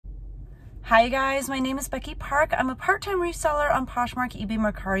Hi guys, my name is Becky Park. I'm a part-time reseller on Poshmark, eBay,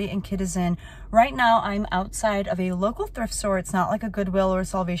 Mercari, and Kidizen. Right now, I'm outside of a local thrift store. It's not like a Goodwill or a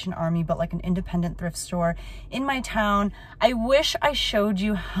Salvation Army, but like an independent thrift store in my town. I wish I showed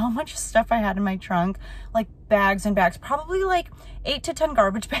you how much stuff I had in my trunk, like bags and bags, probably like 8 to 10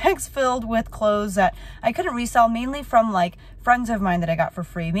 garbage bags filled with clothes that I couldn't resell, mainly from like friends of mine that I got for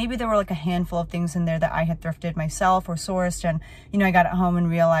free. Maybe there were like a handful of things in there that I had thrifted myself or sourced, and you know, I got it home and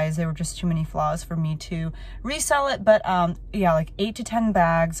realized there were just too many flaws for me to resell it. But yeah, like 8 to 10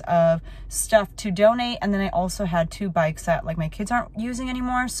 bags of stuff to donate. And then I also had 2 bikes that like my kids aren't using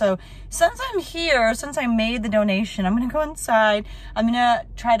anymore. So since I'm here, since I made the donation, I'm gonna go inside. I'm gonna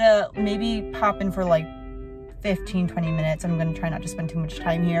try to maybe pop in for like 15-20 minutes. I'm gonna try not to spend too much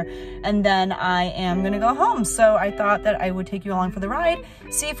time here, and then I am gonna go home. So I thought that I would take you along for the ride,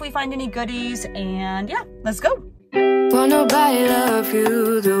 see if we find any goodies, and yeah, let's go. Won't nobody love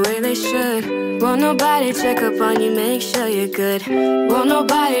you the way they should. Won't nobody check up on you, make sure you're good. Won't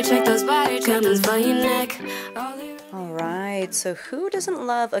nobody check those body trimmings for your neck. Alright, so who doesn't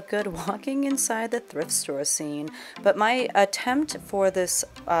love a good walking inside the thrift store scene? But my attempt for this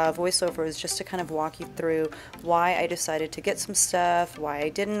voiceover is just to kind of walk you through why I decided to get some stuff, why I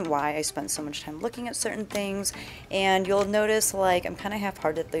didn't, why I spent so much time looking at certain things. And you'll notice like I'm kind of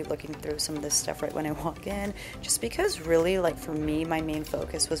half-heartedly looking through some of this stuff right when I walk in, just because really, like, for me, my main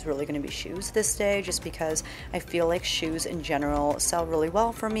focus was really going to be shoes this day, just because I feel like shoes in general sell really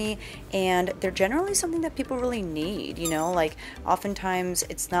well for me, and they're generally something that people really need. You know, like oftentimes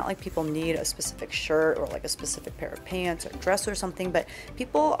it's not like people need a specific shirt or like a specific pair of pants or dress or something, but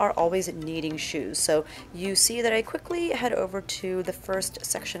people are always needing shoes. So you see that I quickly head over to the first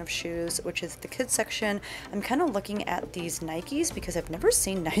section of shoes, which is the kids section. I'm kind of looking at these Nikes because I've never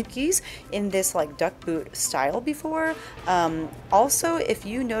seen Nikes in this like duck boot style before. Also, if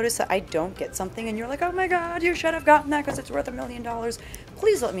you notice that I don't get something and you're like, oh my god, you should have gotten that because it's worth $1 million,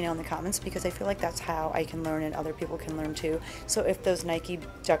 please let me know in the comments, because I feel like that's how I can learn and other people can learn too. So if those Nike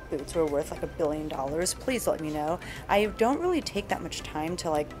duck boots were worth like $1 billion, please let me know. I don't really take that much time to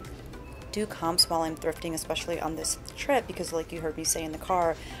like do comps while I'm thrifting, especially on this trip, because like you heard me say in the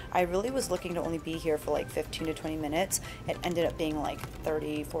car, I really was looking to only be here for like 15 to 20 minutes. It ended up being like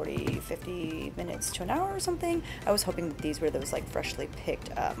 30, 40, 50 minutes to an hour or something. I was hoping that these were those like freshly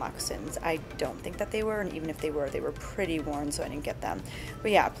picked moccasins. I don't think that they were, and even if they were pretty worn, so I didn't get them.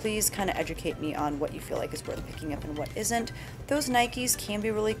 But yeah, please kind of educate me on what you feel like is worth picking up and what isn't. Those Nikes can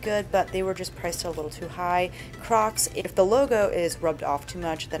be really good, but they were just priced a little too high. Crocs, if the logo is rubbed off too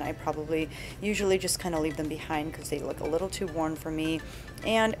much, then I probably usually just kind of leave them behind because they look a little too worn for me.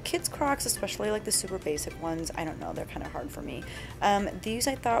 And kids Crocs, especially like the super basic ones, I don't know, they're kind of hard for me. These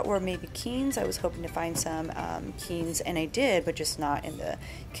I thought were maybe Keens. I was hoping to find some Keens, and I did, but just not in the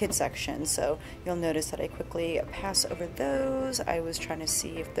kids section. So you'll notice that I quickly pass over those. I was trying to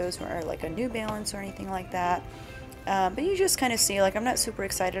see if those were like a New Balance or anything like that. But you just kind of see, like, I'm not super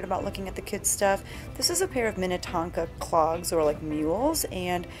excited about looking at the kids stuff. This is a pair of Minnetonka clogs, or like mules,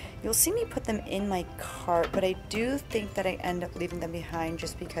 and you'll see me put them in my cart, but I do think that I end up leaving them behind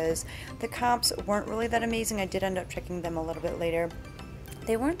just because the comps weren't really that amazing. I did end up checking them a little bit later.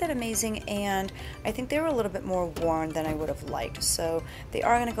 They weren't that amazing, and I think they were a little bit more worn than I would have liked. So they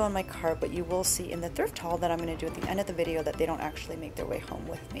are going to go in my cart, but you will see in the thrift haul that I'm going to do at the end of the video that they don't actually make their way home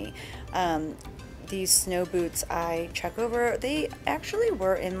with me. These snow boots I check over, they actually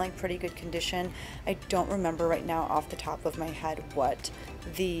were in like pretty good condition. I don't remember right now off the top of my head what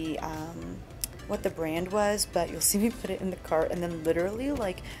the brand was, but you'll see me put it in the cart, and then literally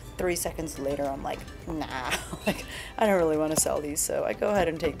like 3 seconds later I'm like, nah, like I don't really want to sell these. So I go ahead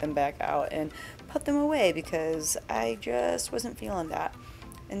and take them back out and put them away because I just wasn't feeling that.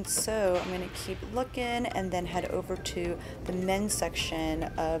 And so I'm going to keep looking and then head over to the men's section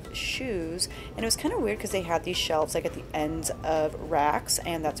of shoes. And it was kind of weird because they had these shelves like at the ends of racks,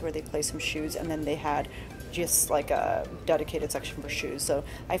 and that's where they place some shoes, and then they had just like a dedicated section for shoes. So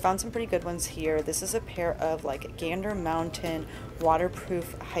I found some pretty good ones here. This is a pair of like Gander Mountain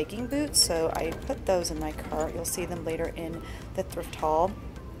waterproof hiking boots, so I put those in my cart. You'll see them later in the thrift haul.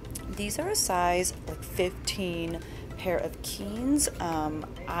 These are a size like 15 pair of Keens.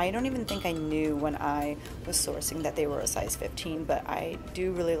 I don't even think I knew when I was sourcing that they were a size 15, but I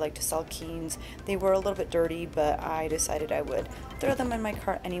do really like to sell Keens. They were a little bit dirty, but I decided I would throw them in my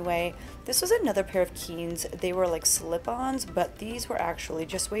cart anyway. This was another pair of Keens. They were like slip-ons, but these were actually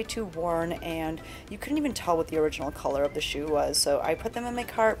just way too worn, and you couldn't even tell what the original color of the shoe was, so I put them in my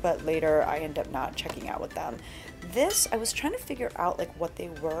cart, but later I ended up not checking out with them. This, I was trying to figure out like what they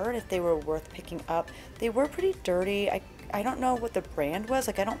were, if they were worth picking up. They were pretty dirty. I don't know what the brand was.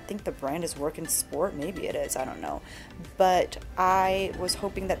 Like, I don't think the brand is Work in Sport. Maybe it is. I don't know. But I was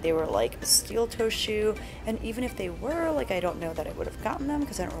hoping that they were like a steel toe shoe. And even if they were, like, I don't know that I would have gotten them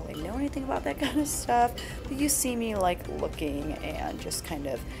because I don't really know anything about that kind of stuff. But you see me like looking and just kind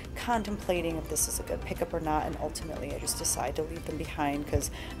of contemplating if this is a good pickup or not. And ultimately I just decide to leave them behind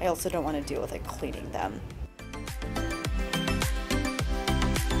because I also don't want to deal with like cleaning them.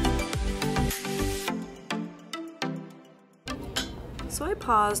 So I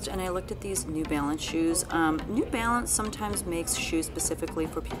paused and I looked at these New Balance shoes. New Balance sometimes makes shoes specifically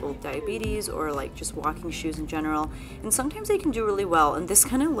for people with diabetes or like just walking shoes in general, and sometimes they can do really well, and this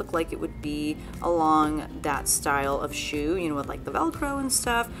kind of looked like it would be along that style of shoe, you know, with like the Velcro and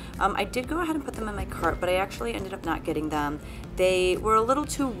stuff. I did go ahead and put them in my cart, but I actually ended up not getting them. They were a little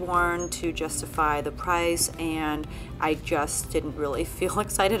too worn to justify the price, and I just didn't really feel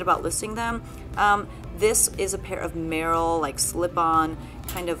excited about listing them. This is a pair of Merrell, like slip-on,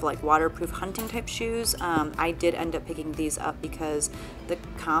 kind of like waterproof hunting type shoes. I did end up picking these up because the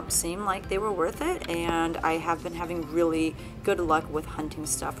comps seemed like they were worth it, and I have been having really good luck with hunting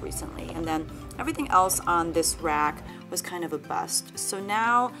stuff recently. And then everything else on this rack was kind of a bust. So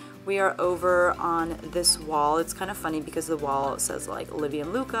now we are over on this wall. It's kind of funny because the wall says like Olivia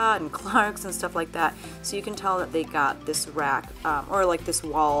and Luca and Clarks and stuff like that. So you can tell that they got this rack or like this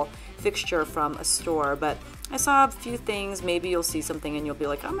wall fixture from a store. But I saw a few things. Maybe you'll see something and you'll be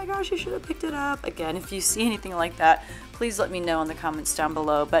like, oh my gosh, you should have picked it up. Again, if you see anything like that, please let me know in the comments down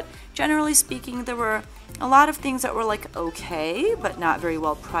below. But generally speaking, there were a lot of things that were like okay, but not very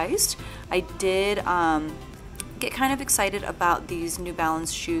well priced. I did get kind of excited about these New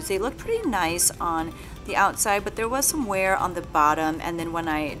Balance shoes. They look pretty nice on the outside, but there was some wear on the bottom, and then when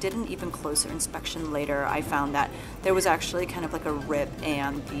I did an even closer inspection later, I found that there was actually kind of like a rip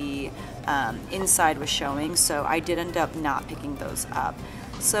and the inside was showing, so I did end up not picking those up.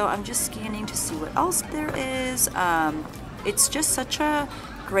 So I'm just scanning to see what else there is. It's just such a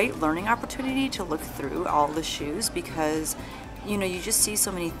great learning opportunity to look through all the shoes because you know, you just see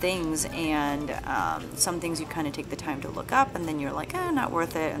so many things, and some things you kind of take the time to look up, and then you're like, eh, not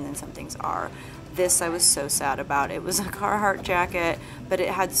worth it, and then some things are. This I was so sad about. It was a Carhartt jacket, but it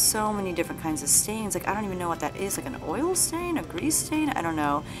had so many different kinds of stains. Like, I don't even know what that is, like an oil stain, a grease stain, I don't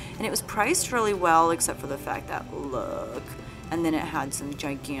know. And it was priced really well, except for the fact that, look, and then it had some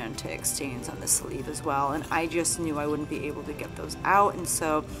gigantic stains on the sleeve as well, and I just knew I wouldn't be able to get those out, and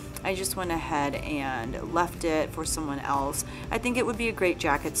so I just went ahead and left it for someone else. I think it would be a great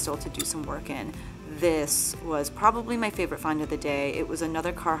jacket still to do some work in. This was probably my favorite find of the day. It was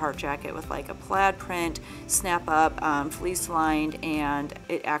another Carhartt jacket with like a plaid print, snap up, fleece lined, and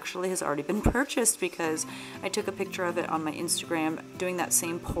it actually has already been purchased because I took a picture of it on my Instagram doing that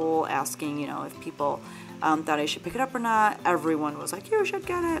same poll asking, you know, if people thought I should pick it up or not. Everyone was like, you should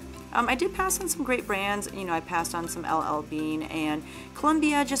get it. I did pass on some great brands. You know, I passed on some LL Bean and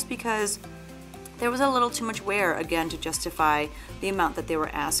Columbia just because there was a little too much wear, again, to justify the amount that they were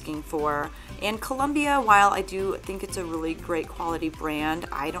asking for. And Columbia, while I do think it's a really great quality brand,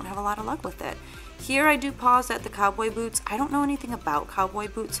 I don't have a lot of luck with it. Here I do pause at the cowboy boots. I don't know anything about cowboy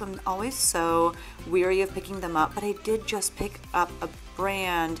boots, so I'm always so weary of picking them up, but I did just pick up a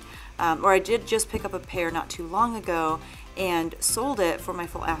brand, or I did just pick up a pair not too long ago and sold it for my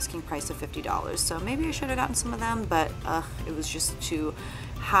full asking price of $50. So maybe I should have gotten some of them, but it was just too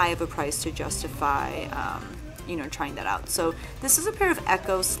high of a price to justify you know, trying that out. So this is a pair of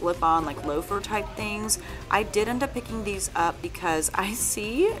Echo slip-on like loafer type things. I did end up picking these up because I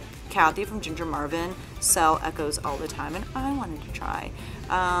see Kathy from Ginger Marvin sell Echoes all the time, and I wanted to try.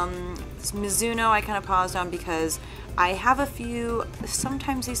 Mizuno I kind of paused on because I have a few.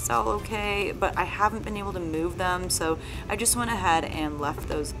 Sometimes they sell okay, but I haven't been able to move them, so I just went ahead and left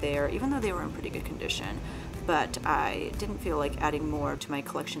those there, even though they were in pretty good condition. But I didn't feel like adding more to my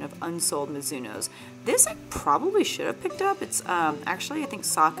collection of unsold Mizunos. This I probably should have picked up. It's actually I think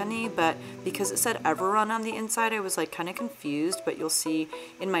Saucony, but because it said Everrun on the inside, I was like kind of confused. But you'll see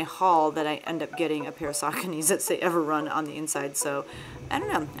in my haul that I end up getting a pair of Sauconys that say Everrun on the inside. So I don't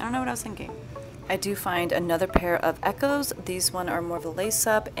know what I was thinking. I do find another pair of Echoes. These one are more of a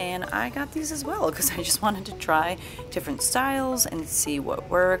lace-up, and I got these as well because I just wanted to try different styles and see what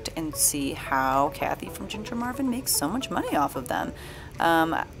worked and see how Kathy from Ginger Marvin makes so much money off of them.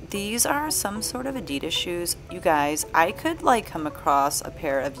 These are some sort of Adidas shoes. You guys, I could like come across a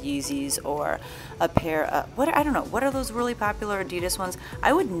pair of Yeezys or a pair of, I don't know, what are those really popular Adidas ones?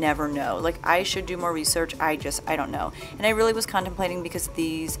 I would never know. Like, I should do more research. I don't know. And I really was contemplating because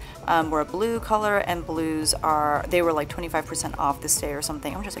these were a blue color, and blues they were like 25% off this day or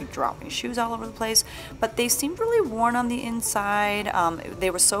something. I'm just like dropping shoes all over the place. But they seemed really worn on the inside.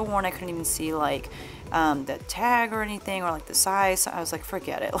 They were so worn I couldn't even see like the tag or anything, or like the size. So I was like,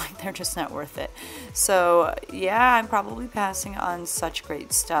 forget it, like they're just not worth it. So yeah, I'm probably passing on such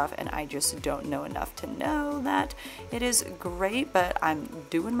great stuff, and I just don't know enough to know that it is great, but I'm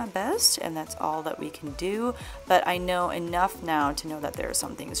doing my best, and that's all that we can do. But I know enough now to know that there are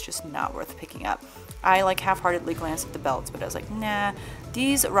some things just not worth picking up. I like half-heartedly glanced at the belts, but I was like, nah.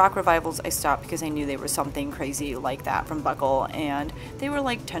 These Rock Revivals I stopped because I knew they were something crazy like that from Buckle, and they were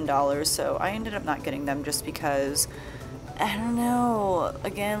like $10, so I ended up not getting them just because, I don't know,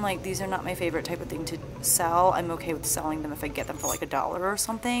 again, like these are not my favorite type of thing to sell. I'm okay with selling them if I get them for like $1 or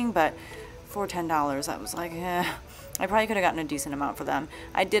something, but for $10 I was like, I probably could have gotten a decent amount for them.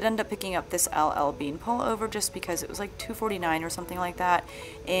 I did end up picking up this LL Bean pullover just because it was like $2.49 or something like that,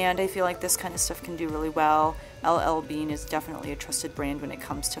 and I feel like this kind of stuff can do really well. LL Bean is definitely a trusted brand when it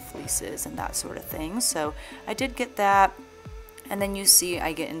comes to fleeces and that sort of thing, so I did get that. And then you see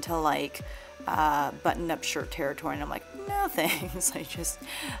I get into like button-up shirt territory, and I'm like, no thanks.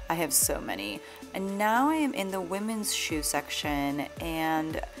 I have so many. And now I am in the women's shoe section,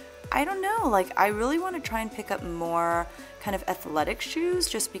 and I don't know, like I really want to try and pick up more kind of athletic shoes,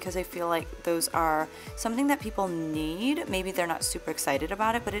 just because I feel like those are something that people need. Maybe they're not super excited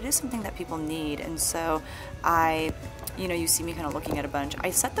about it, but it is something that people need. And so you see me kind of looking at a bunch.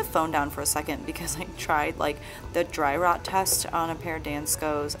 I set the phone down for a second because I tried like the dry rot test on a pair of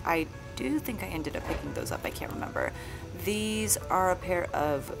Danskos. I do think I ended up picking those up. I can't remember. These are a pair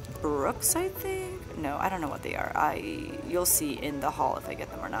of Brooks, I think. No, I don't know what they are. You'll see in the haul if I get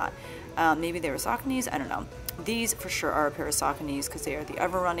them or not. Maybe they were Sauconys. I don't know. These for sure are a pair of Sauconys because they are the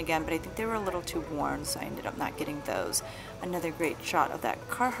Everrun again, but I think they were a little too worn, so I ended up not getting those. Another great shot of that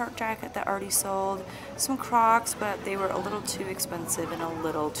Carhartt jacket that already sold. Some Crocs, but they were a little too expensive and a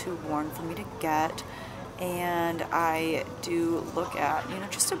little too worn for me to get. And I do look at,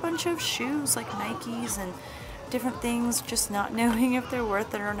 just a bunch of shoes like Nikes and different things, just not knowing if they're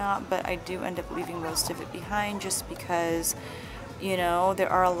worth it or not, but I do end up leaving most of it behind just because, there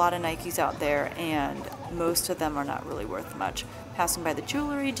are a lot of Nikes out there and most of them are not really worth much. Passing by the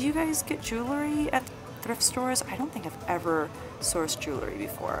jewelry. Do you guys get jewelry at thrift stores? I don't think I've ever sourced jewelry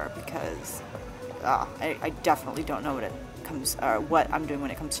before because I definitely don't know what I'm doing when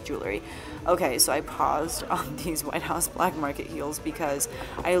it comes to jewelry. Okay, so I paused on these White House Black Market heels because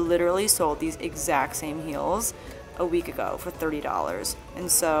I literally sold these exact same heels a week ago for $30. And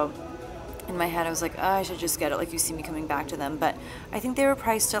so in my head I was like, I should just get it, like you see me coming back to them, but I think they were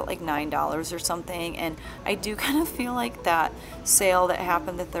priced at like $9 or something, and I do kind of feel like that sale that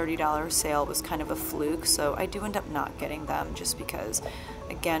happened, the $30 sale, was kind of a fluke, so I do end up not getting them just because,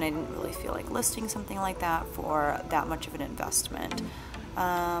 again, I didn't really feel like listing something like that for that much of an investment.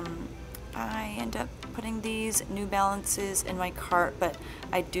 I end up putting these New Balances in my cart, but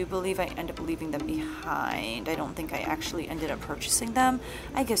I do believe I end up leaving them behind. I don't think I actually ended up purchasing them.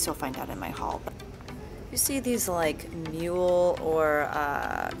 I guess you'll find out in my haul. You see these like mule or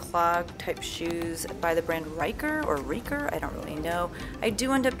clog type shoes by the brand Riker or Reeker, I don't really know. I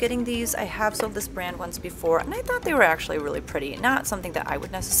do end up getting these. I have sold this brand once before, and I thought they were actually really pretty. Not something that I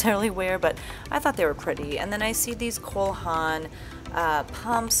would necessarily wear, but I thought they were pretty. And then I see these Cole Haan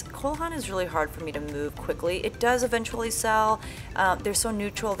pumps. Cole Haan is really hard for me to move quickly. It does eventually sell. They're so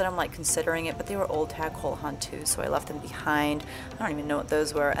neutral that I'm like considering it, but they were old tag Cole Haan too, so I left them behind. I don't even know what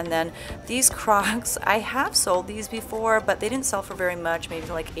those were. And then these Crocs, I have sold these before, but they didn't sell for very much, maybe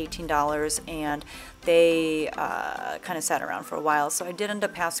like $18, and they kind of sat around for a while, so I did end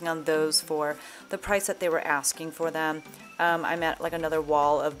up passing on those for the price that they were asking for them. I'm at like another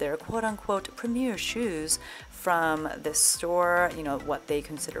wall of their quote-unquote premier shoes from this store, what they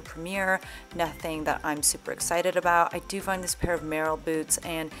consider premier. Nothing that I'm super excited about. I do find this pair of Merrell boots,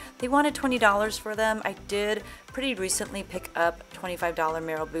 and they wanted $20 for them. I did pretty recently pick up $25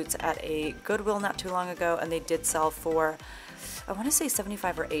 Merrell boots at a Goodwill not too long ago, and they did sell for, I want to say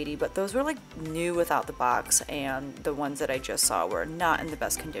 75 or 80, but those were like new without the box, and the ones that I just saw were not in the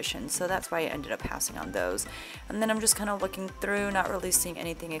best condition, so that's why I ended up passing on those. And then I'm just kind of looking through, not really seeing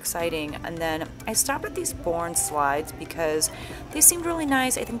anything exciting, and then I stopped at these Bourne slides because they seemed really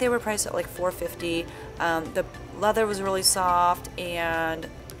nice. I think they were priced at like $4.50. The leather was really soft, and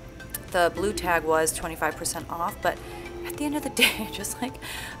the blue tag was 25% off, but at the end of the day, I just like,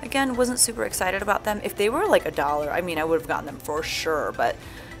 again, wasn't super excited about them. If they were like $1, I mean, I would have gotten them for sure, but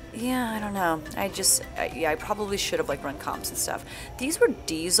yeah, I don't know. I probably should have like run comps and stuff. These were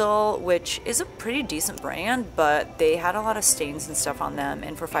Diesel, which is a pretty decent brand, but they had a lot of stains and stuff on them,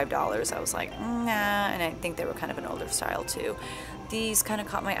 and for $5, I was like, nah, and I think they were kind of an older style too. These kind of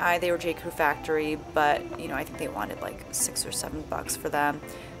caught my eye. They were J. Crew Factory, but you know, I think they wanted like $6 or $7 for them.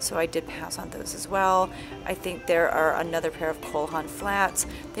 So I did pass on those as well. I think there are another pair of Cole Haan flats.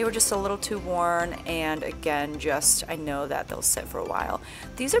 They were just a little too worn, and again, just I know that they'll sit for a while.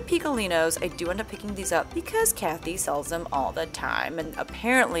 These are Picolinos. I do end up picking these up because Kathy sells them all the time, and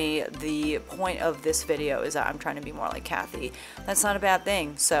apparently the point of this video is that I'm trying to be more like Kathy. That's not a bad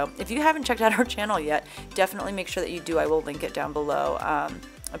thing. So if you haven't checked out her channel yet, definitely make sure that you do. I will link it down below.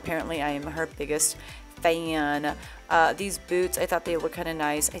 Apparently I am her biggest fan. These boots, I thought they looked kind of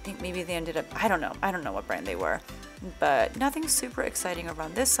nice. I think maybe they ended up, I don't know what brand they were, but nothing super exciting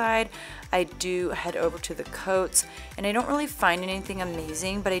around this side. I do head over to the coats, and I don't really find anything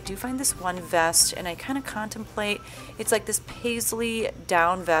amazing, but I do find this one vest, and I kind of contemplate, it's like this paisley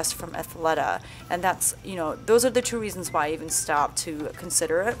down vest from Athleta, and that's, you know, those are the two reasons why I even stopped to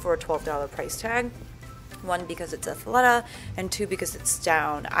consider it for a $12 price tag. One, because it's Athleta, and two, because it's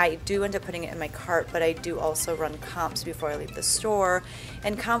down. I do end up putting it in my cart, but I do also run comps before I leave the store,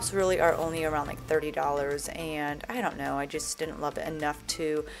 and comps really are only around like $30, and I don't know, I just didn't love it enough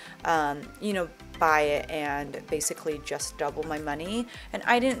to, you know, buy it and basically just double my money. And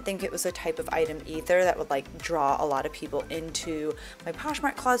I didn't think it was a type of item either that would like draw a lot of people into my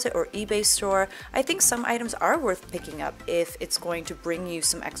Poshmark closet or eBay store. I think some items are worth picking up if it's going to bring you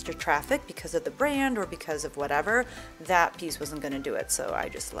some extra traffic because of the brand or because of whatever. That piece wasn't going to do it, so I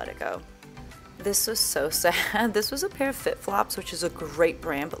just let it go. This was so sad. This was a pair of FitFlops, which is a great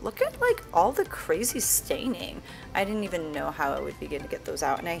brand, but look at like all the crazy staining. I didn't even know how I would begin to get those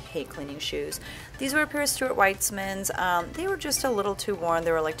out, and I hate cleaning shoes. These were a pair of Stuart Weitzmans. They were just a little too worn.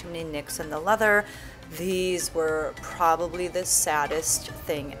 There were like too many nicks in the leather. These were probably the saddest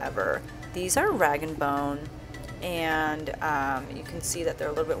thing ever. These are Rag & Bone, and you can see that they're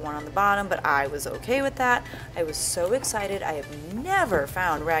a little bit worn on the bottom, but I was okay with that. I was so excited. I have never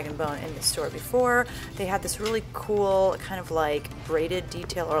found Rag & Bone in the store before. They had this really cool kind of like braided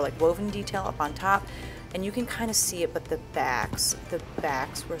detail or like woven detail up on top, and you can kind of see it, but the backs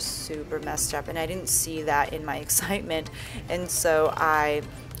were super messed up, and I didn't see that in my excitement, and so I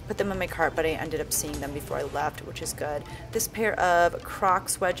put them in my cart, but I ended up seeing them before I left, which is good. This pair of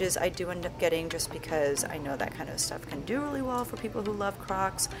Crocs wedges I do end up getting just because I know that kind of stuff can do really well for people who love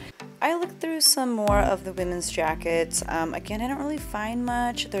Crocs. I looked through some more of the women's jackets. Again, I don't really find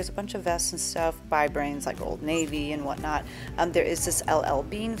much. There's a bunch of vests and stuff by brands like Old Navy and whatnot. There is this LL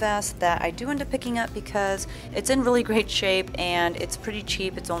Bean vest that I do end up picking up because it's in really great shape and it's pretty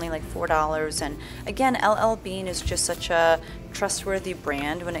cheap. It's only like $4, and again, LL Bean is just such a trustworthy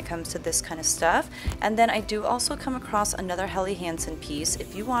brand when it comes to this kind of stuff. And then I do also come across another Helly Hansen piece.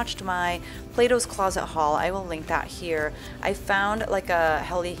 If you watched my Plato's Closet haul, I will link that here. I found like a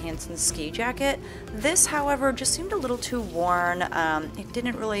Helly Hansen ski jacket. This, however, just seemed a little too worn. It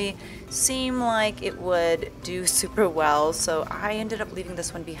didn't really seem like it would do super well, so I ended up leaving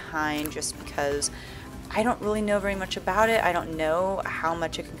this one behind just because I don't really know very much about it. I don't know how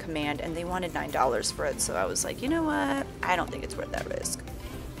much it can command, and they wanted $9 for it, so I was like, you know what? I don't think it's worth that risk.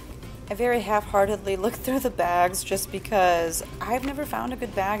 I very half-heartedly looked through the bags just because I've never found a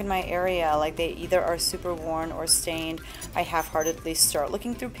good bag in my area. Like, they either are super worn or stained. I half-heartedly start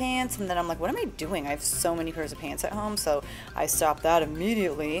looking through pants, and then I'm like, what am I doing? I have so many pairs of pants at home, so I stopped that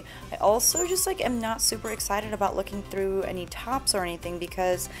immediately. I also just like am not super excited about looking through any tops or anything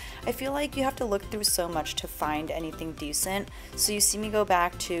because I feel like you have to look through so much to find anything decent. So you see me go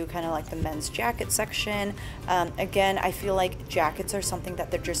back to kind of like the men's jacket section. Again, I feel like jackets are something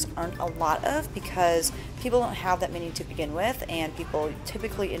that there just aren't a lot of because people don't have that many to begin with, and people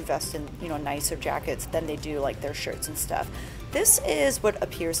typically invest in, you know, nicer jackets than they do like their shirts and stuff. This is what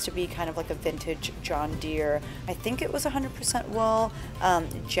appears to be kind of like a vintage John Deere, I think it was 100% wool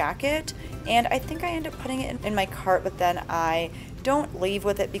jacket, and I think I end up putting it in my cart, but then I don't leave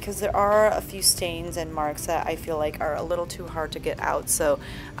with it because there are a few stains and marks that I feel like are a little too hard to get out, so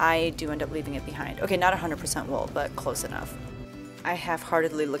I do end up leaving it behind. Okay, not 100% wool, but close enough. I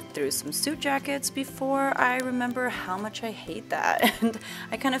half-heartedly looked through some suit jackets before I remember how much I hate that, and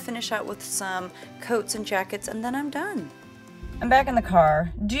I kind of finish out with some coats and jackets, and then I'm done. I'm back in the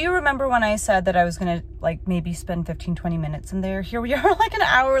car. Do you remember when I said that I was going to like maybe spend 15-20 minutes in there. Here we are like an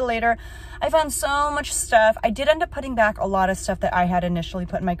hour later. I found so much stuff. I did end up putting back a lot of stuff that I had initially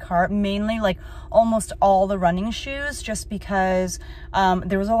put in my cart, mainly like almost all the running shoes, just because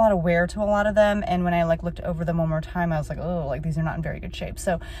there was a lot of wear to a lot of them, and when I like looked over them one more time, I was like, oh, like these are not in very good shape.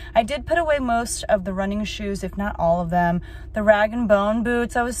 So I did put away most of the running shoes, if not all of them. The rag and bone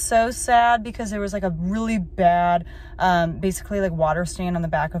boots, I was so sad because there was like a really bad basically like water stain on the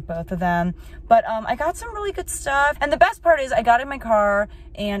back of both of them. But I got some really good stuff, and the best part is I got in my car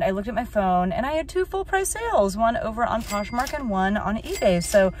and I looked at my phone and I had 2 full price sales, one over on Poshmark and one on eBay.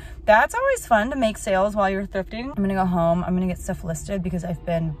 So that's always fun to make sales while you're thrifting. I'm gonna go home, I'm gonna get stuff listed because I've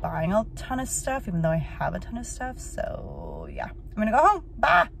been buying a ton of stuff, even though I have a ton of stuff. So yeah, I'm gonna go home,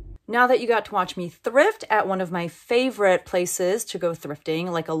 bye. Now that you got to watch me thrift at one of my favorite places to go thrifting,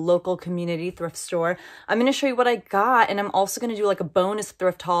 like a local community thrift store, I'm going to show you what I got, and I'm also going to do like a bonus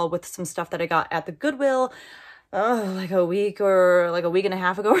thrift haul with some stuff that I got at the Goodwill like a week and a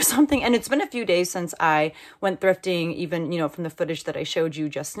half ago or something. And it's been a few days since I went thrifting, even, you know, from the footage that I showed you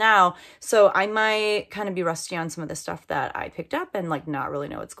just now. So I might kind of be rusty on some of the stuff that I picked up and like not really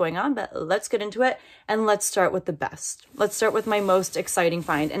know what's going on, but let's get into it. And let's start with the best. Let's start with my most exciting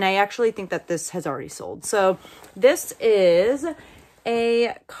find. And I actually think that this has already sold. So this is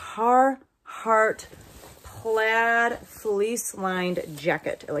a Carhartt plaid fleece lined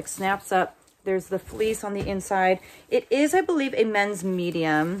jacket. It like snaps up. There's the fleece on the inside. It is, I believe, a men's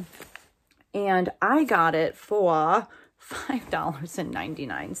medium, and I got it for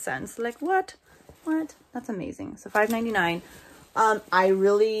 $5.99. Like, what? That's amazing. So $5.99. I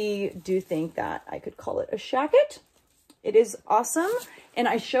really do think that I could call it a shacket. It is awesome, and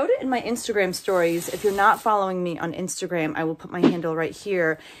I showed it in my Instagram stories. If you're not following me on Instagram, I will put my handle right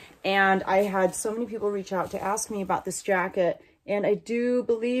here. And I had so many people reach out to ask me about this jacket. And I do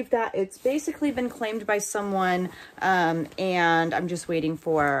believe that it's basically been claimed by someone, and I'm just waiting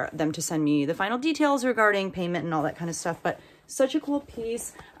for them to send me the final details regarding payment and all that kind of stuff. But such a cool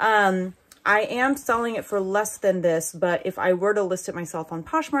piece. I am selling it for less than this, but if I were to list it myself on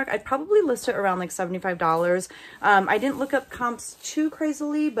Poshmark, I'd probably list it around like $75. I didn't look up comps too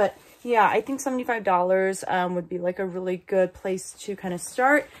crazily, but yeah, I think $75 would be like a really good place to kind of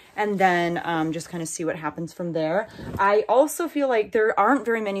start, and then just kind of see what happens from there. I also feel like there aren't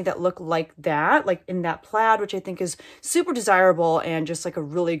very many that look like that, like in that plaid, which I think is super desirable and just like a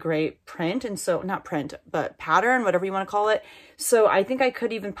really great print. And so, not print, but pattern, whatever you want to call it. So I think I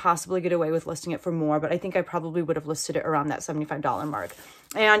could even possibly get away with listing it for more, but I think I probably would have listed it around that $75 mark.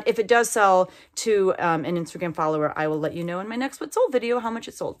 And if it does sell to an Instagram follower, I will let you know in my next What Sold video how much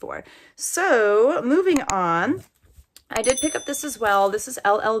it sold for. So moving on, I did pick up this as well. This is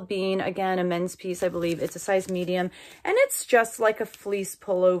LL Bean, again, a men's piece, I believe. It's a size medium, and it's just like a fleece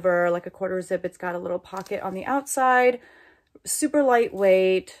pullover, like a quarter zip. It's got a little pocket on the outside, super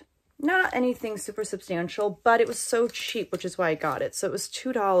lightweight, not anything super substantial, but it was so cheap, which is why I got it. So it was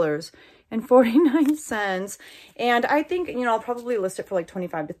 $2.49. And I think, you know, I'll probably list it for like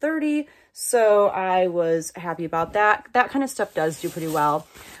 25 to 30. So I was happy about that. That kind of stuff does do pretty well.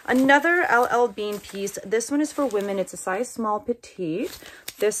 Another LL Bean piece. This one is for women. It's a size small petite.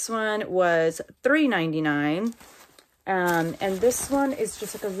 This one was $3.99. And this one is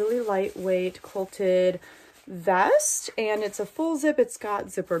just like a really lightweight quilted vest, and it's a full zip. It's got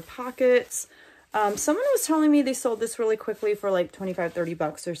zippered pockets. Someone was telling me they sold this really quickly for like 25, 30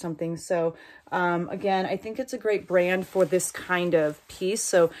 bucks or something. So, again, I think it's a great brand for this kind of piece.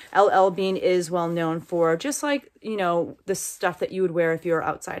 So LL Bean is well known for just like, you know, the stuff that you would wear if you're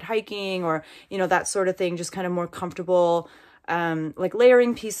outside hiking or, you know, that sort of thing, just kind of more comfortable, like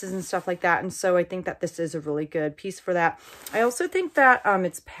layering pieces and stuff like that. And so I think that this is a really good piece for that. I also think that,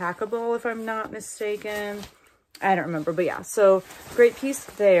 it's packable, if I'm not mistaken. I don't remember, but yeah, so great piece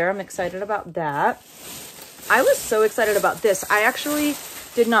there. I'm excited about that. I was so excited about this. I actually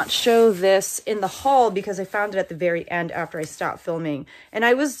did not show this in the haul because I found it at the very end after I stopped filming. And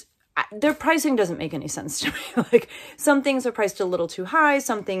their pricing doesn't make any sense to me. Like, some things are priced a little too high.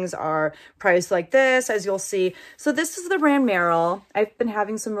 Some things are priced like this, as you'll see. So this is the brand Merrell. I've been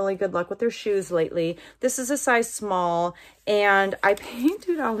having some really good luck with their shoes lately. This is a size small, and I paid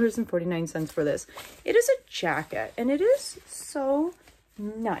 $2.49 for this. It is a jacket, and it is so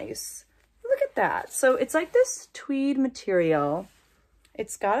nice. Look at that. So it's like this tweed material.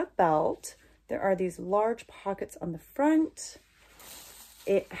 It's got a belt. There are these large pockets on the front.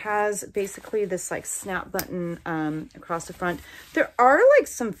 It has basically this like snap button across the front. There are like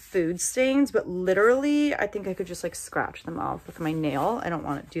some food stains, but literally I think I could just like scratch them off with my nail. I don't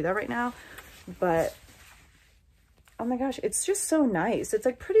want to do that right now, but oh my gosh, it's just so nice. It's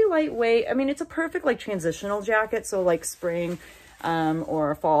like pretty lightweight. I mean, it's a perfect like transitional jacket. So like spring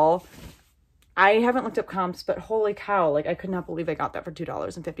or fall. I haven't looked up comps, but holy cow, like I could not believe I got that for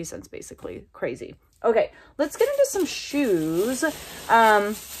 $2.50 basically. Crazy. Okay, let's get into some shoes.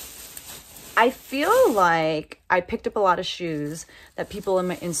 I feel like I picked up a lot of shoes that people in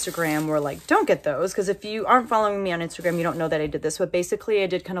my Instagram were like, don't get those. Because if you aren't following me on Instagram, you don't know that I did this. But basically, I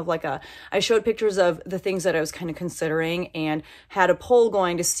did kind of like I showed pictures of the things that I was kind of considering and had a poll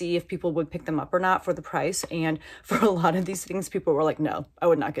going to see if people would pick them up or not for the price. And for a lot of these things, people were like, no, I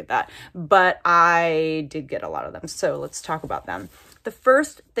would not get that. But I did get a lot of them. So let's talk about them. The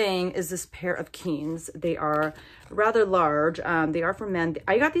first thing is this pair of Keens. They are rather large. They are for men.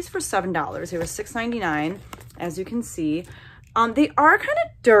 I got these for $7. They were $6.99, as you can see. They are kind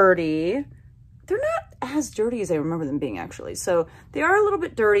of dirty. They're not as dirty as I remember them being, actually. So they are a little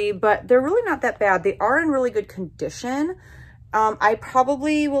bit dirty, but they're really not that bad. They are in really good condition. I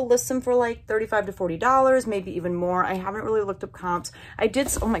probably will list them for like $35 to $40, maybe even more. I haven't really looked up comps. I did,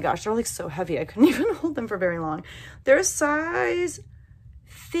 oh my gosh, they're like so heavy. I couldn't even hold them for very long. They're size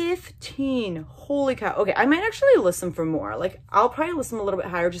 15. Holy cow. Okay, I might actually list them for more. Like, I'll probably list them a little bit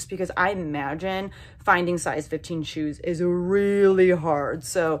higher just because I imagine finding size 15 shoes is really hard.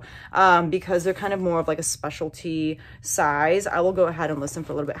 So, because they're kind of more of like a specialty size, I will go ahead and list them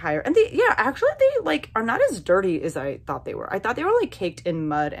for a little bit higher. And they, yeah, actually they like are not as dirty as I thought they were. I thought they were like caked in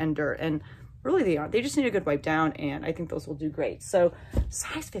mud and dirt, and really they aren't. They just need a good wipe down, and I think those will do great. So,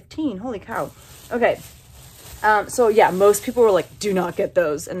 size 15, holy cow. Okay. So yeah, most people were like, do not get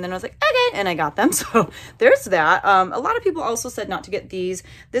those. And then I was like, okay, and I got them. So there's that. A lot of people also said not to get these.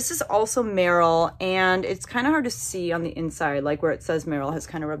 This is also Merrell, and it's kind of hard to see on the inside, like where it says Merrell has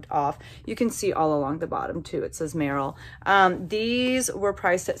kind of rubbed off. You can see all along the bottom too, it says Merrell. These were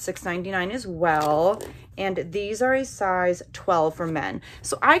priced at $6.99 as well. And these are a size 12 for men.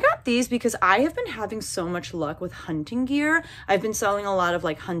 So I got these because I have been having so much luck with hunting gear. I've been selling a lot of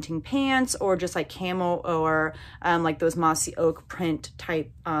like hunting pants or just like camo or like those mossy oak print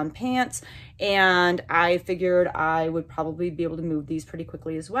type pants. And I figured I would probably be able to move these pretty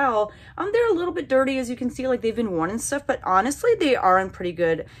quickly as well. They're a little bit dirty, as you can see, like they've been worn and stuff, but honestly, they are in pretty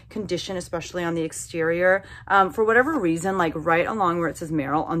good condition, especially on the exterior. For whatever reason, like right along where it says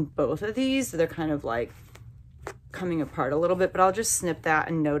Merrell on both of these, they're kind of like coming apart a little bit, but I'll just snip that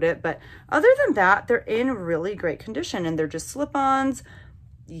and note it. But other than that, they're in really great condition, and they're just slip-ons.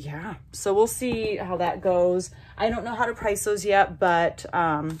 Yeah, so we'll see how that goes. I don't know how to price those yet, but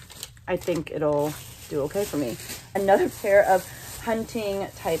I think it'll do okay for me. Another pair of hunting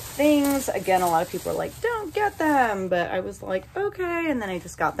type things. Again, a lot of people are like, don't get them, but I was like, okay, and then I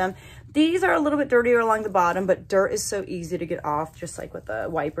just got them. These are a little bit dirtier along the bottom, but dirt is so easy to get off, just like with a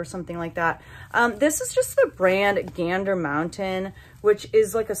wipe or something like that. This is just the brand Gander Mountain, which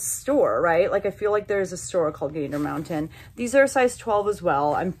is like a store, right? Like I feel like there's a store called Gander Mountain. These are size 12 as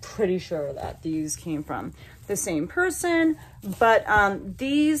well. I'm pretty sure that these came from the same person, but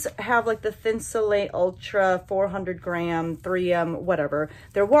these have like the Thin Soleil Ultra 400 gram 3M whatever.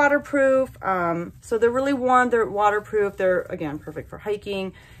 They're waterproof, so they're really warm, they're waterproof, they're again perfect for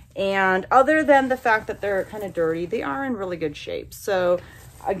hiking. And other than the fact that they're kind of dirty, they are in really good shape. So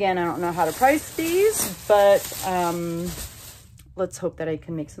again, I don't know how to price these, but let's hope that I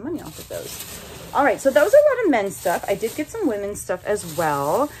can make some money off of those. All right, so that was a lot of men's stuff. I did get some women's stuff as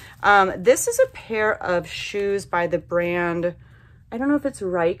well. This is a pair of shoes by the brand, I don't know if it's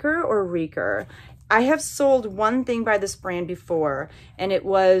Riker or Reeker. I have sold one thing by this brand before, and it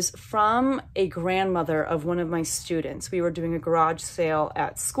was from a grandmother of one of my students. We were doing a garage sale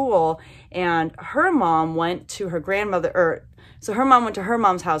at school, and her mom went to her grandmother, so her mom went to her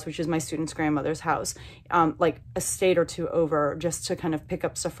mom's house, which is my student's grandmother's house, like a state or two over, just to kind of pick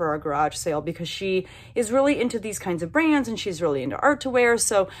up stuff for our garage sale, because she is really into these kinds of brands and she's really into art to wear.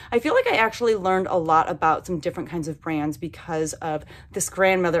 So I feel like I actually learned a lot about some different kinds of brands because of this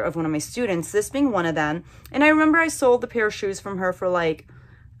grandmother of one of my students, this being one of them. And I remember I sold the pair of shoes from her for like,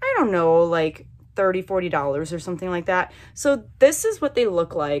 I don't know, like $30, $40 or something like that. So this is what they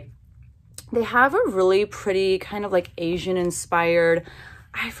look like. They have a really pretty kind of like Asian inspired,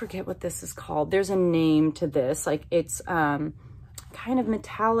 I forget what this is called. There's a name to this. Like it's kind of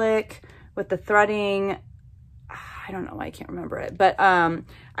metallic with the threading. I don't know why I can't remember it, but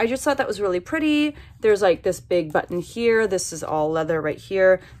I just thought that was really pretty. There's like this big button here. This is all leather right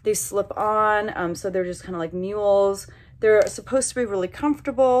here. They slip on, so they're just kind of like mules. They're supposed to be really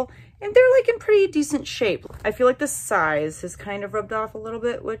comfortable. and they're like in pretty decent shape. I feel like the size has kind of rubbed off a little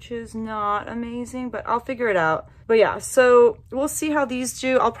bit, which is not amazing, but I'll figure it out. But yeah, so we'll see how these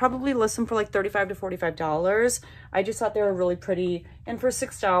do. I'll probably list them for like $35 to $45. I just thought they were really pretty, and for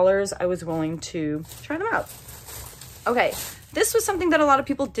 $6, I was willing to try them out. Okay, this was something that a lot of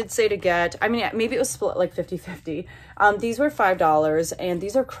people did say to get. I mean, maybe it was split like 50-50. These were $5, and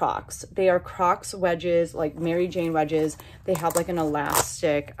these are Crocs. They are Crocs wedges, like Mary Jane wedges. They have like an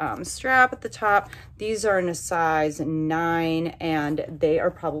elastic strap at the top. These are in a size 9, and they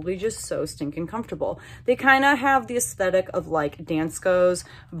are probably just so stinking comfortable. They kind of have the aesthetic of like Danskos,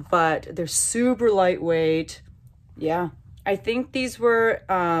 but they're super lightweight. Yeah, I think these were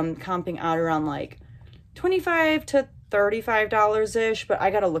comping out around like $25 to $35-ish, but I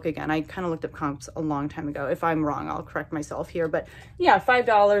gotta look again. I kind of looked up comps a long time ago. If I'm wrong, I'll correct myself here, but yeah,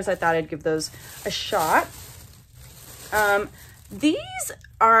 $5. I thought I'd give those a shot. These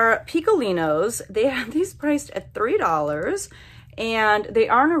are Picolinos. They have these priced at $3, and they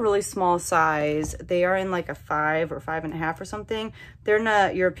are in a really small size. They are in like a 5 or 5.5 or something. They're in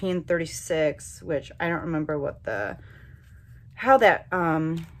a European 36, which I don't remember what how that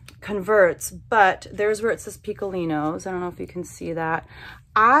converts, but there's where it says Picolinos. I don't know if you can see that.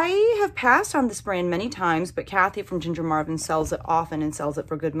 I have passed on this brand many times, but Kathy from Ginger Marvin sells it often and sells it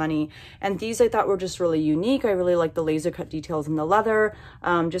for good money. And these I thought were just really unique. I really like the laser cut details in the leather,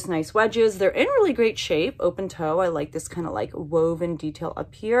 just nice wedges. They're in really great shape, open toe. I like this kind of like woven detail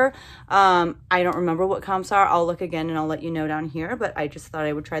up here. I don't remember what comps are. I'll look again and I'll let you know down here, but I just thought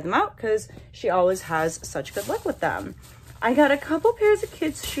I would try them out because she always has such good luck with them. I got a couple pairs of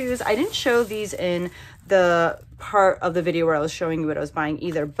kids' shoes. I didn't show these in the part of the video where I was showing you what I was buying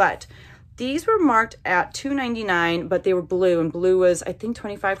either, but these were marked at $2.99, but they were blue, and blue was, I think,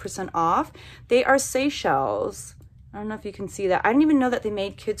 25% off. They are Seychelles. I don't know if you can see that. I didn't even know that they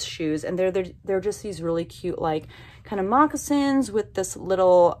made kids' shoes, and they're just these really cute, like, kind of moccasins with this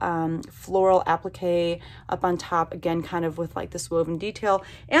little floral applique up on top, again, kind of with like this woven detail,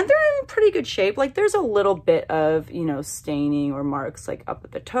 and they're in pretty good shape. Like, there's a little bit of, you know, staining or marks like up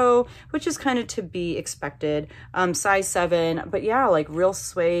at the toe, which is kind of to be expected. Size 7, but yeah, like real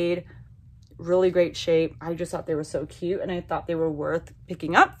suede, really great shape. I just thought they were so cute, and I thought they were worth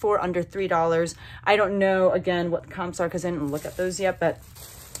picking up for under $3. I don't know, again, what the comps are because I didn't look at those yet, but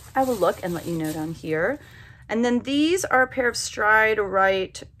I will look and let you know down here. And then these are a pair of Stride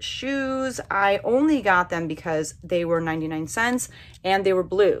Right shoes. I only got them because they were 99 cents and they were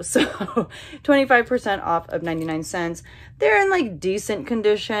blue. So 25% off of 99 cents. They're in like decent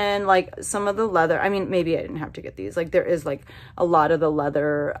condition. Like some of the leather, I mean, maybe I didn't have to get these. Like there is like a lot of the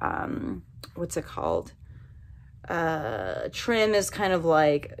leather, what's it called? Trim is kind of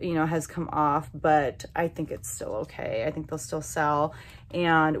like, you know, has come off, but I think it's still okay. I think they'll still sell.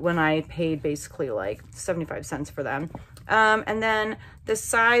 And when I paid basically like 75 cents for them. And then the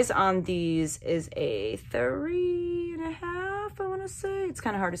size on these is a 3.5, I want to say. It's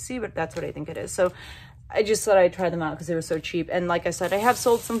kind of hard to see, but that's what I think it is. So I just thought I'd try them out because they were so cheap. And like I said, I have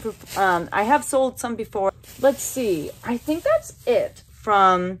sold some before. Let's see. I think that's it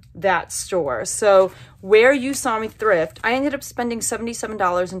from that store. So where you saw me thrift, I ended up spending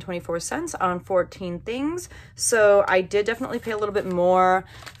 $77.24 on 14 things. So I did definitely pay a little bit more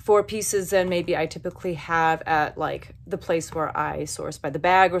for pieces than maybe I typically have at like the place where I source by the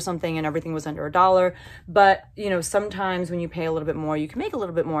bag or something, and everything was under $1. But you know, sometimes when you pay a little bit more, you can make a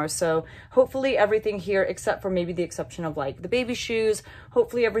little bit more. So hopefully everything here, except for maybe the exception of like the baby shoes,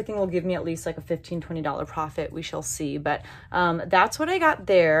 hopefully everything will give me at least like a $15, $20 profit. We shall see. But that's what I got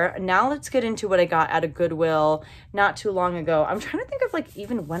there. Now let's get into what I got at a Goodwill not too long ago. I'm trying to think of like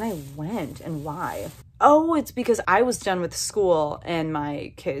even when I went and why. Oh, it's because I was done with school and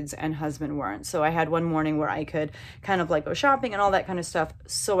my kids and husband weren't. So I had one morning where I could kind of like go shopping and all that kind of stuff.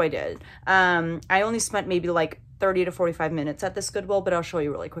 So I did. I only spent maybe like 30 to 45 minutes at this Goodwill, but I'll show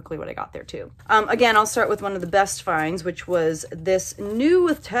you really quickly what I got there too. Again, I'll start with one of the best finds, which was this new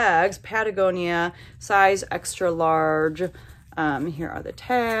with tags, Patagonia, size extra large. Here are the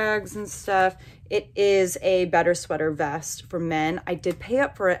tags and stuff. It is a better sweater vest for men. I did pay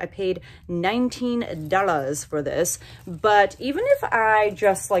up for it. I paid $19 for this, but even if I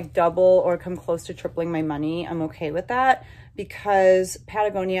just like double or come close to tripling my money, I'm okay with that because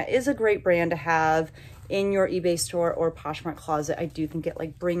Patagonia is a great brand to have. in your eBay store or Poshmark closet. I do think it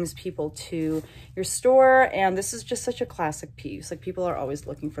like brings people to your store, and this is just such a classic piece. Like people are always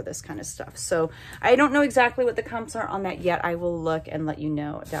looking for this kind of stuff. So I don't know exactly what the comps are on that yet. I will look and let you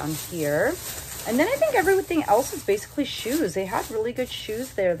know down here. And then I think everything else is basically shoes. They had really good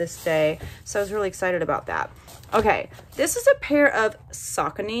shoes there this day, so I was really excited about that. Okay, this is a pair of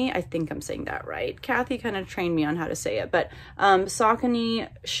Saucony. I think I'm saying that right. Kathy kind of trained me on how to say it, but Saucony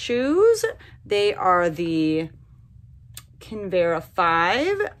shoes. They are the Canvera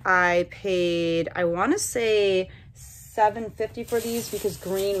 5. I paid, I want to say $7.50 for these because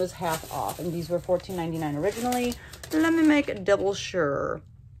green was half off, and these were $14.99 originally. Let me make double sure.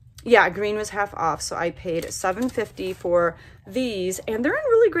 Yeah, green was half off, so I paid $7.50 for these, and they're in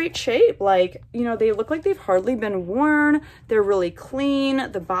really great shape. Like, you know, they look like they've hardly been worn. They're really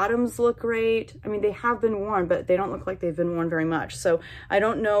clean. The bottoms look great. I mean, they have been worn, but they don't look like they've been worn very much. So I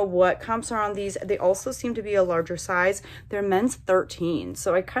don't know what comps are on these. They also seem to be a larger size. They're men's 13,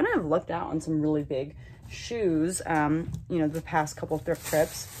 so I kind of lucked out on some really big shoes, you know, the past couple thrift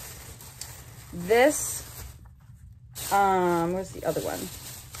trips. This, where's the other one?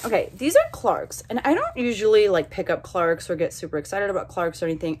 Okay, these are Clarks, and I don't usually like pick up Clarks or get super excited about Clarks or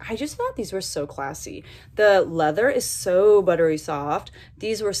anything. I just thought these were so classy. The leather is so buttery soft.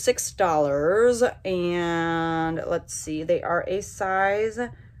 These were $6, and let's see, they are a size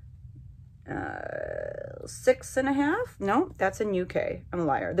 6.5. No, that's in UK. I'm a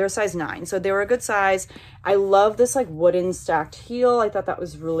liar. They're a size 9, so they were a good size. I love this like wooden stacked heel. I thought that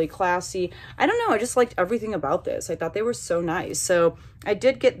was really classy. I don't know, I just liked everything about this. I thought they were so nice. So I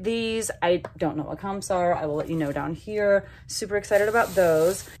did get these. I don't know what comps are. I will let you know down here. Super excited about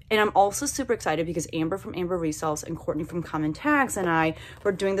those. And I'm also super excited because Amber from Amber Resells and Courtney from Common Tags and I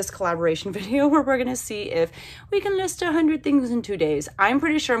were doing this collaboration video where we're gonna see if we can list 100 things in 2 days. I'm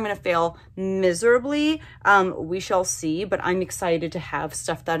pretty sure I'm gonna fail miserably. We shall see, but I'm excited to have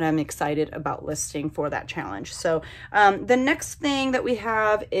stuff that I'm excited about listing for that challenge. So the next thing that we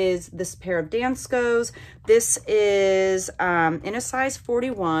have is this pair of Danskos. This is in a size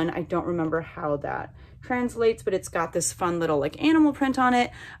 41. I don't remember how that translates, but it's got this fun little like animal print on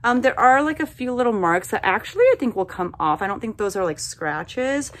it. There are like a few little marks that actually I think will come off. I don't think those are like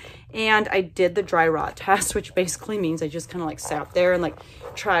scratches. And I did the dry rot test, which basically means I just kind of like sat there and like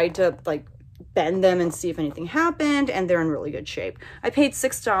tried to like bend them and see if anything happened, and they're in really good shape. I paid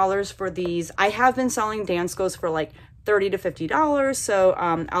 $6 for these. I have been selling Danskos for like $30 to $50, so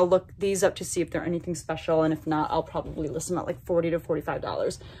I'll look these up to see if they're anything special, and if not, I'll probably list them at like $40 to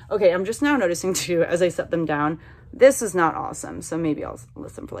 $45. Okay, I'm just now noticing too, as I set them down, this is not awesome, so maybe I'll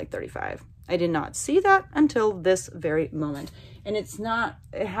list them for like $35. I did not see that until this very moment, and it's not,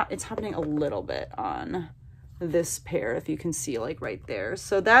 it's happening a little bit on this pair, if you can see like right there.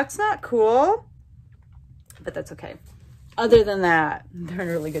 So that's not cool, but that's okay. Other than that, they're in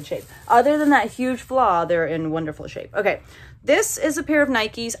really good shape. Other than that huge flaw, they're in wonderful shape. Okay, this is a pair of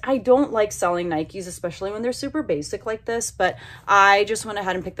Nikes. I don't like selling Nikes, especially when they're super basic like this, but I just went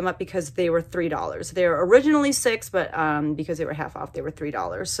ahead and picked them up because they were $3. They were originally $6, but because they were half off, they were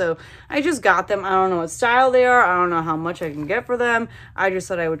 $3. So I just got them. I don't know what style they are. I don't know how much I can get for them. I just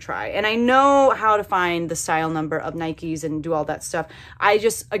thought I would try. And I know how to find the style number of Nikes and do all that stuff. I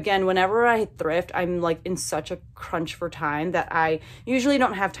just, again, whenever I thrift, I'm like in such a crunch for time that I usually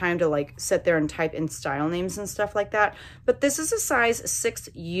don't have time to like sit there and type in style names and stuff like that. But this is a size 6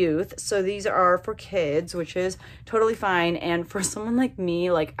 youth, so these are for kids, which is totally fine. And for someone like me,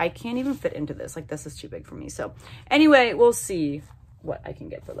 like I can't even fit into this. Like this is too big for me. So anyway, we'll see what I can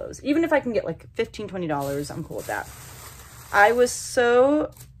get for those. Even if I can get like $15, $20, I'm cool with that. I was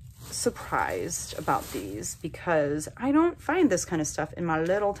so surprised about these because I don't find this kind of stuff in my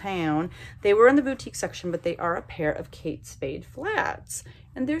little town. They were in the boutique section, but they are a pair of Kate Spade flats,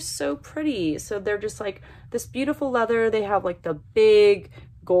 and they're so pretty. So they're just like this beautiful leather. They have like the big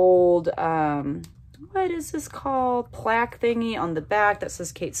gold what is this called, plaque thingy on the back that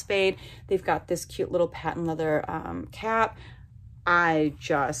says Kate Spade. They've got this cute little patent leather cap. I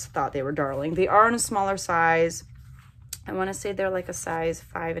just thought they were darling. They are in a smaller size. I want to say they're like a size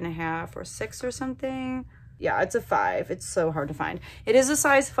 5.5 or 6 or something. Yeah, it's a 5. It's so hard to find. It is a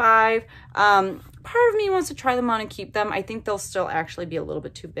size 5. Part of me wants to try them on and keep them. I think they'll still actually be a little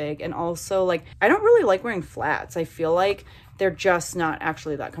bit too big. And also, like, I don't really like wearing flats. I feel like they're just not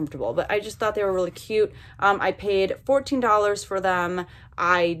actually that comfortable. But I just thought they were really cute. I paid $14 for them.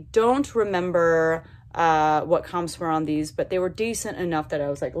 I don't remember what comps were on these, but they were decent enough that I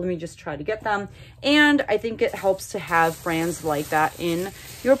was like, let me just try to get them. And I think it helps to have brands like that in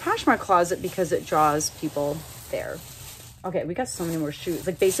your Poshmark closet because it draws people there. Okay, we got so many more shoes.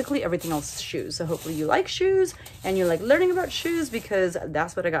 Like basically everything else is shoes. So hopefully you like shoes and you like learning about shoes, because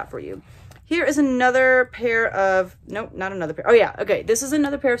that's what I got for you. Here is another pair of, nope, not another pair. Oh yeah, okay. This is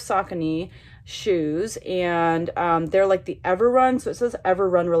another pair of Saucony shoes, and they're like the Everrun. So it says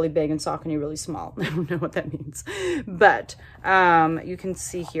Everrun really big and Saucony really small. I don't know what that means, but you can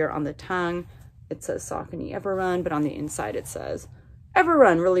see here on the tongue, it says Saucony Everrun, but on the inside it says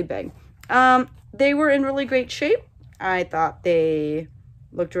Everrun really big. They were in really great shape. I thought they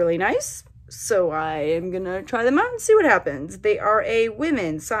looked really nice, so I am gonna try them out and see what happens. They are a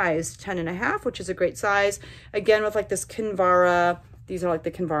women's size 10.5, which is a great size. Again, with like this Kinvara, these are like the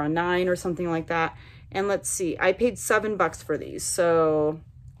Kinvara 9 or something like that. And let's see, I paid $7 for these, so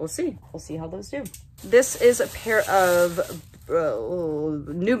we'll see how those do. This is a pair of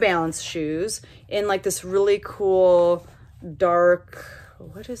New Balance shoes in like this really cool dark,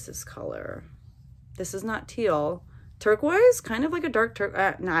 what is this color? This is not teal. Turquoise, kind of like a dark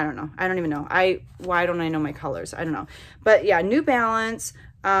turquoise. No, I don't know. I don't even know. Why don't I know my colors? I don't know. But yeah, New Balance.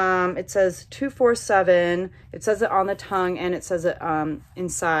 It says 247. It says it on the tongue and it says it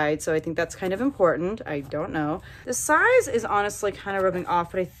inside. So I think that's kind of important. I don't know. The size is honestly kind of rubbing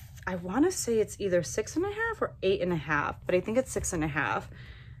off, but I want to say it's either 6.5 or 8.5, but I think it's 6.5.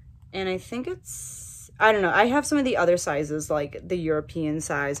 And I think it's, I don't know. I have some of the other sizes, like the European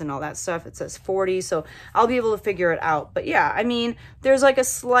size and all that stuff. It says 40, so I'll be able to figure it out. But yeah, I mean, there's like a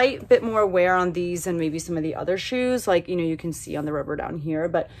slight bit more wear on these than maybe some of the other shoes. Like, you know, you can see on the rubber down here,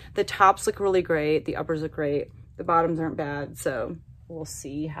 but the tops look really great. The uppers look great. The bottoms aren't bad. So we'll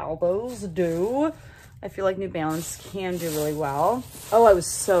see how those do. I feel like New Balance can do really well. Oh, I was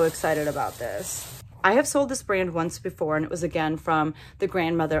so excited about this. I have sold this brand once before, and it was again from the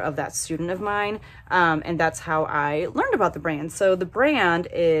grandmother of that student of mine, and that's how I learned about the brand. So the brand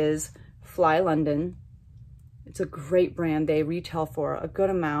is Fly London. It's a great brand. They retail for a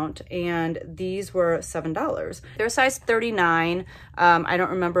good amount, and these were $7. They're size 39. I don't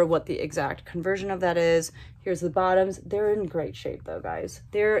remember what the exact conversion of that is. Here's the bottoms. They're in great shape though, guys.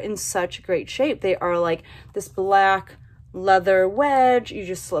 They're in such great shape. They are like this black leather wedge. You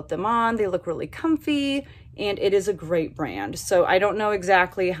just slip them on. They look really comfy, and it is a great brand. So I don't know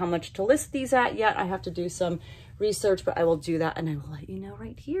exactly how much to list these at yet. I have to do some research, but I will do that and I will let you know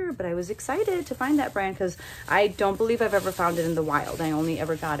right here. But I was excited to find that brand because I don't believe I've ever found it in the wild. I only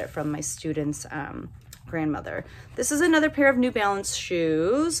ever got it from my student's grandmother. This is another pair of New Balance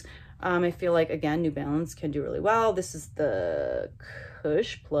shoes. I feel like, again, New Balance can do really well. This is the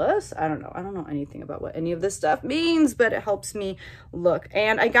Cush Plus. I don't know anything about what any of this stuff means, but it helps me look.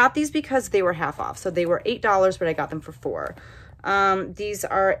 And I got these because they were half off. So they were $8, but I got them for $4. These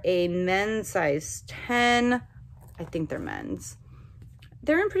are a men's size 10. I think they're men's.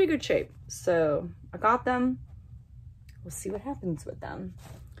 They're in pretty good shape. So I got them. We'll see what happens with them.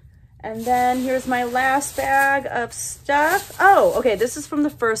 And then here's my last bag of stuff. Oh, okay. This is from the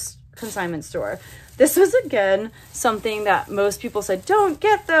first consignment store. This was again something that most people said don't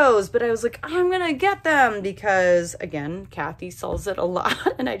get those, but I was like, I'm gonna get them because again, Kathy sells it a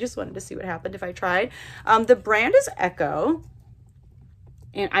lot and I just wanted to see what happened if I tried. The brand is Echo,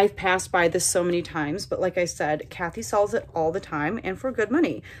 and I've passed by this so many times, but like I said, Kathy sells it all the time and for good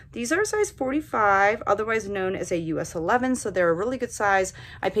money. These are size 45, otherwise known as a US 11, so they're a really good size.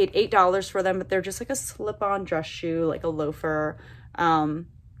 I paid $8 for them, but they're just like a slip-on dress shoe, like a loafer.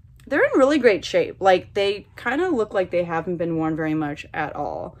 They're in really great shape. Like, they kind of look like they haven't been worn very much at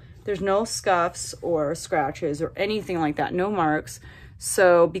all. There's no scuffs or scratches or anything like that, no marks.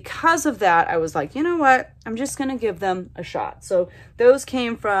 So because of that, I was like, you know what? I'm just going to give them a shot. So those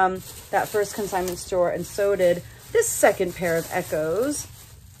came from that first consignment store, and so did this second pair of Echoes.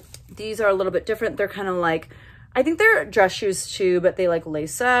 These are a little bit different. They're kind of like, I think they're dress shoes too, but they like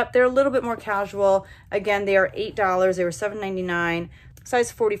lace up. They're a little bit more casual. Again, they are $8. They were $7.99.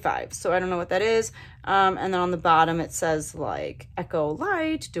 Size 45, so I don't know what that is. And then on the bottom it says like Echo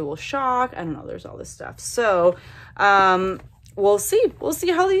Light, Dual Shock. I don't know, there's all this stuff. So we'll see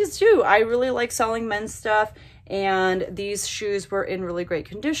how these do. I really like selling men's stuff, and these shoes were in really great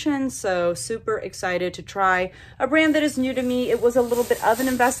condition, so super excited to try a brand that is new to me. It was a little bit of an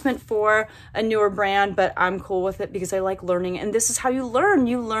investment for a newer brand, but I'm cool with it because I like learning, and this is how you learn.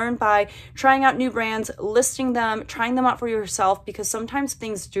 You learn by trying out new brands, listing them, trying them out for yourself, because sometimes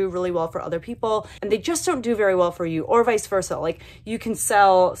things do really well for other people and they just don't do very well for you, or vice versa. Like, you can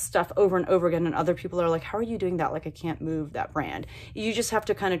sell stuff over and over again and other people are like, how are you doing that? Like, I can't move that brand. You just have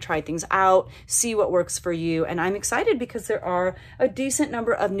to kind of try things out, see what works for you. And I'm excited because there are a decent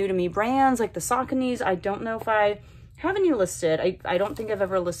number of new to me brands like the Sauconys. I don't know if I have any listed. I don't think I've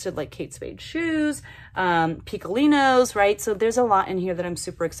ever listed like Kate Spade shoes, Picolinos, right? So there's a lot in here that I'm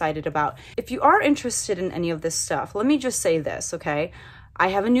super excited about. If you are interested in any of this stuff, let me just say this, okay? I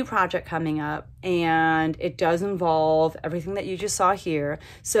have a new project coming up and it does involve everything that you just saw here.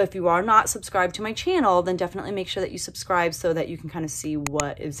 So if you are not subscribed to my channel, then definitely make sure that you subscribe so that you can kind of see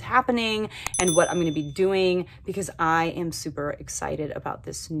what is happening and what I'm going to be doing, because I am super excited about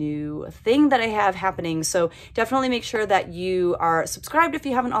this new thing that I have happening. So definitely make sure that you are subscribed if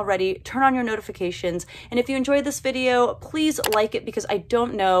you haven't already, turn on your notifications. And if you enjoyed this video, please like it, because I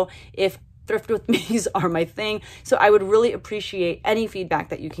don't know if thrift with me's are my thing. So I would really appreciate any feedback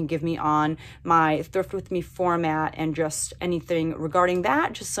that you can give me on my thrift with me format and just anything regarding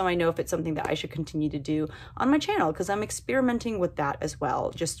that, just so I know if it's something that I should continue to do on my channel, because I'm experimenting with that as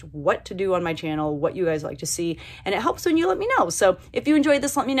well. Just what to do on my channel, what you guys like to see, and it helps when you let me know. So if you enjoyed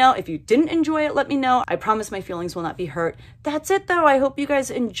this, let me know. If you didn't enjoy it, let me know. I promise my feelings will not be hurt. That's it though. I hope you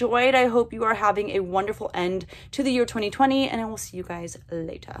guys enjoyed. I hope you are having a wonderful end to the year 2020, and I will see you guys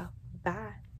later. Bye.